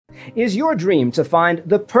Is your dream to find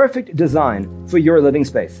the perfect design for your living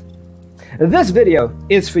space? This video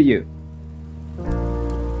is for you.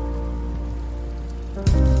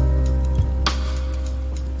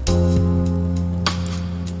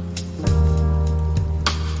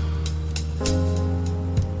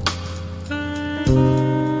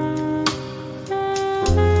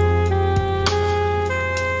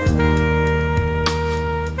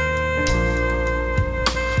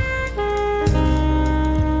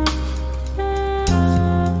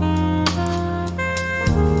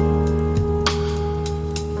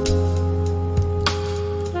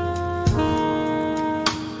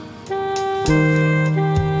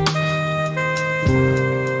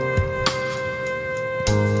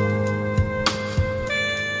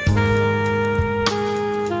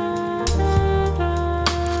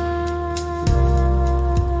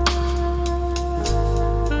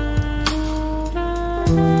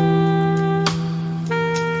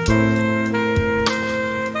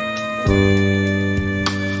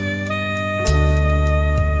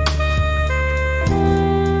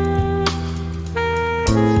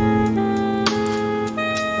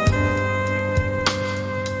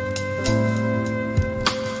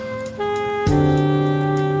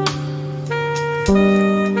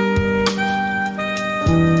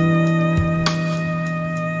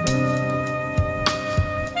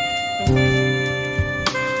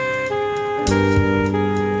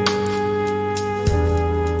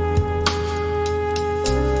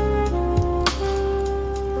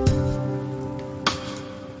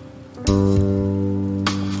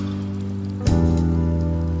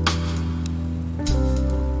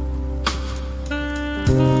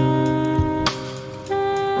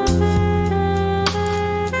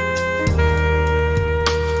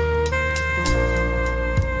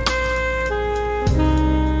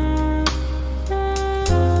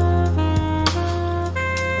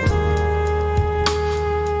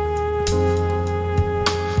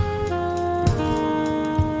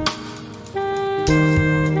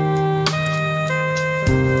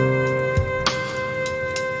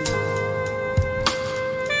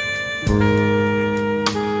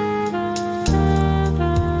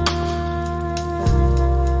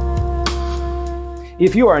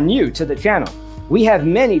 If you are new to the channel, we have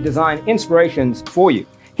many design inspirations for you.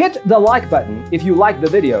 Hit the like button if you like the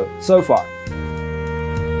video so far.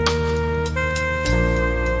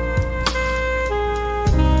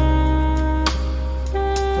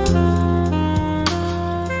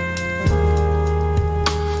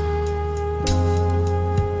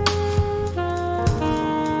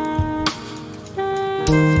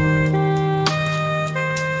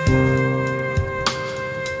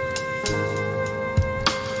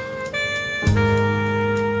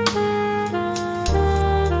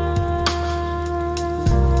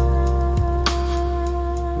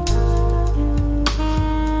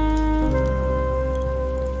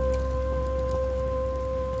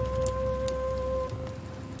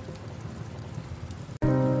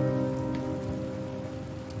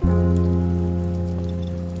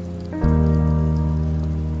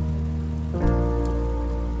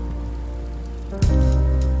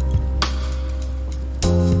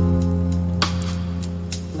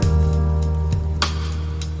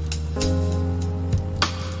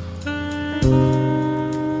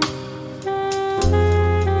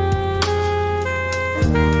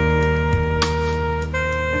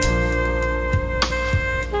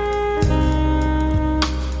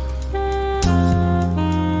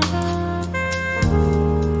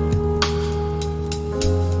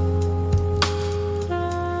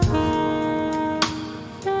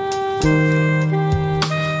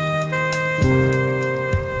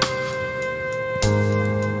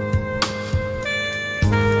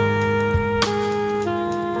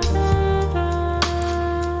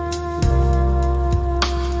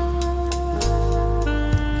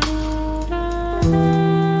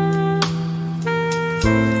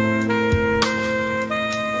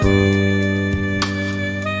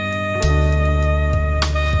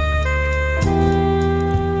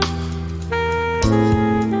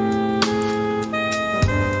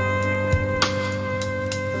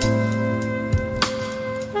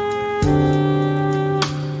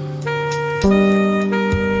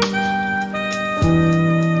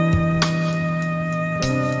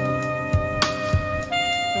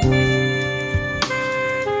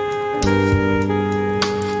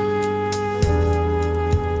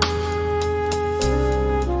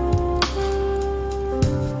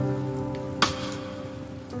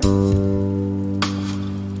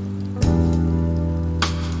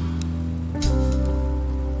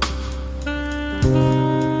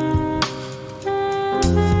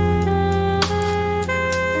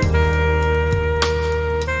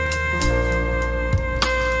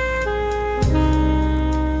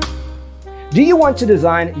 Do you want to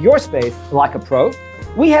design your space like a pro?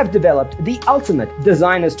 We have developed the ultimate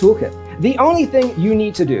designer's toolkit. The only thing you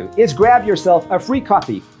need to do is grab yourself a free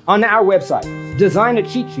copy on our website,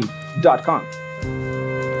 designercheatsheet.com.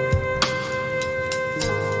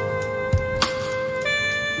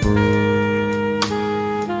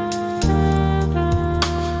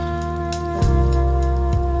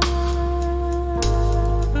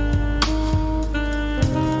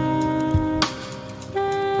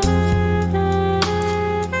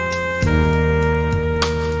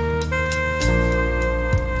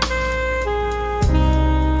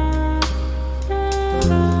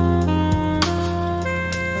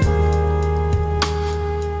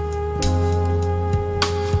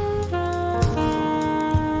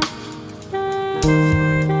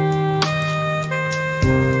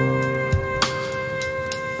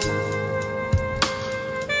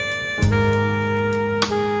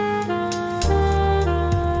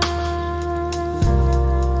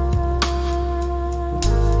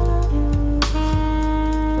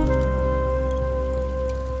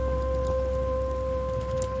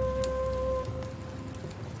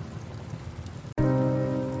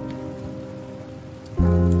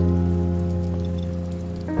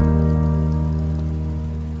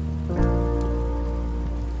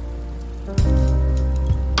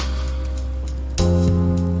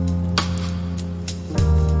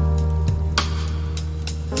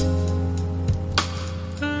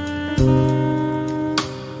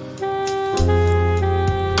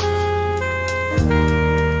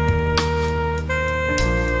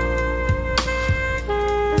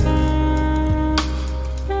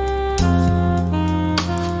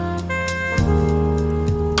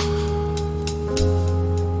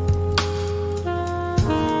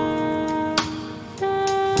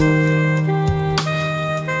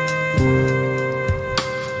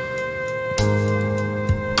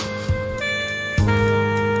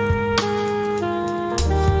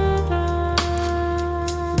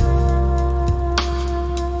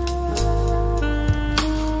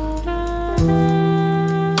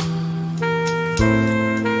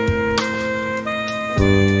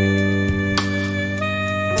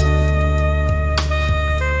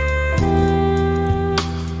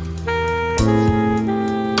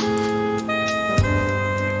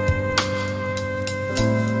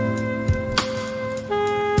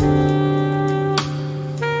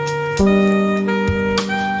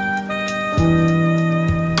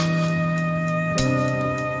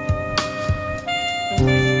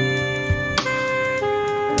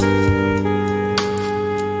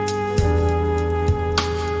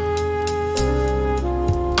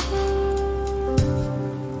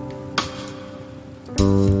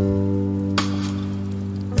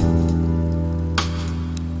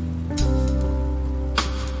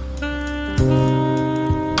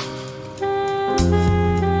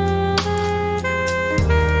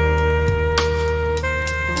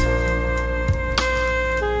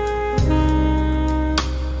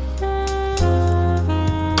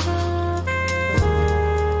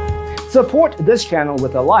 Support this channel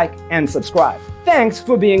with a like and subscribe. Thanks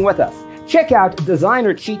for being with us. Check out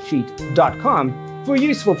designercheatsheet.com for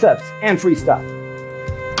useful tips and free stuff.